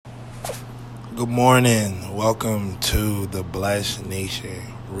Good morning. Welcome to the Bless Nation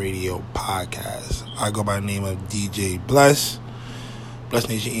Radio Podcast. I go by the name of DJ Bless. Bless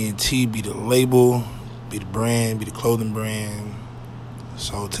Nation ENT be the label, be the brand, be the clothing brand.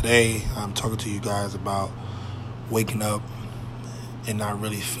 So today I'm talking to you guys about waking up and not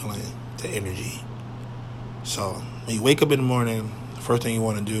really feeling the energy. So when you wake up in the morning, the first thing you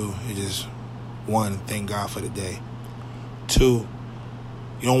want to do is just, one, thank God for the day. Two,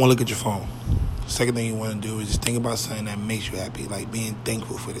 you don't want to look at your phone. Second thing you want to do is just think about something that makes you happy, like being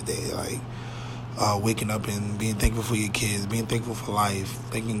thankful for the day, like waking up and being thankful for your kids, being thankful for life,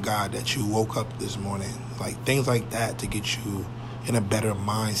 thanking God that you woke up this morning, like things like that to get you in a better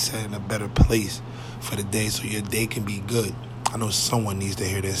mindset, in a better place for the day so your day can be good. I know someone needs to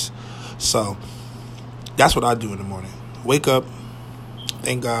hear this. So that's what I do in the morning. Wake up,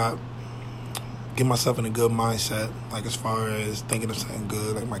 thank God, get myself in a good mindset, like as far as thinking of something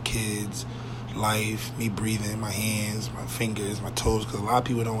good, like my kids, life, me breathing, my hands, my fingers, my toes, because a lot of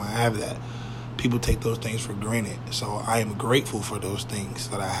people don't have that. People take those things for granted. So I am grateful for those things,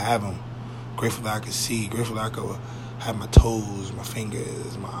 that I have them. Grateful that I can see, grateful that I could have my toes, my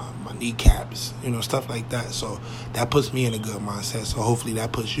fingers, my kneecaps, stuff like that. So that puts me in a good mindset. So hopefully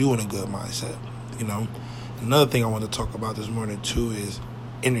that puts you in a good mindset, Another thing I want to talk about this morning too is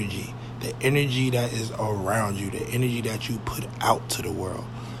energy. The energy that is around you, the energy that you put out to the world.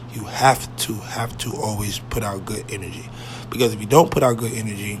 You have to always put out good energy. Because if you don't put out good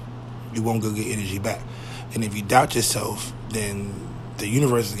energy, you won't go get energy back. And if you doubt yourself, then the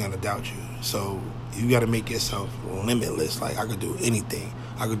universe is going to doubt you. So you got to make yourself limitless. Like, I could do anything.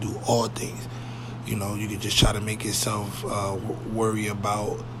 I could do all things. You could just try to make yourself worry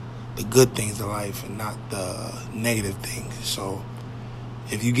about the good things in life and not the negative things. So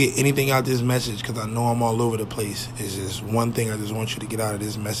if you get anything out of this message, because I know I'm all over the place, is just one thing I just want you to get out of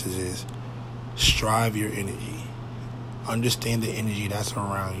this message is strive your energy. Understand the energy that's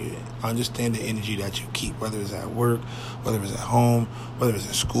around you. Understand the energy that you keep, whether it's at work, whether it's at home, whether it's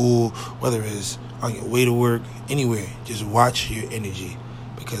at school, whether it's on your way to work, anywhere. Just watch your energy,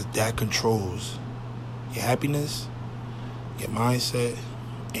 because that controls your happiness, your mindset,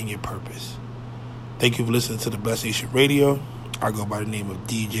 and your purpose. Thank you for listening to the Bless Nation Radio. I go by the name of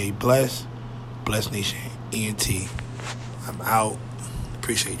DJ Bless, Bless Nation ENT. I'm out.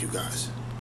 Appreciate you guys.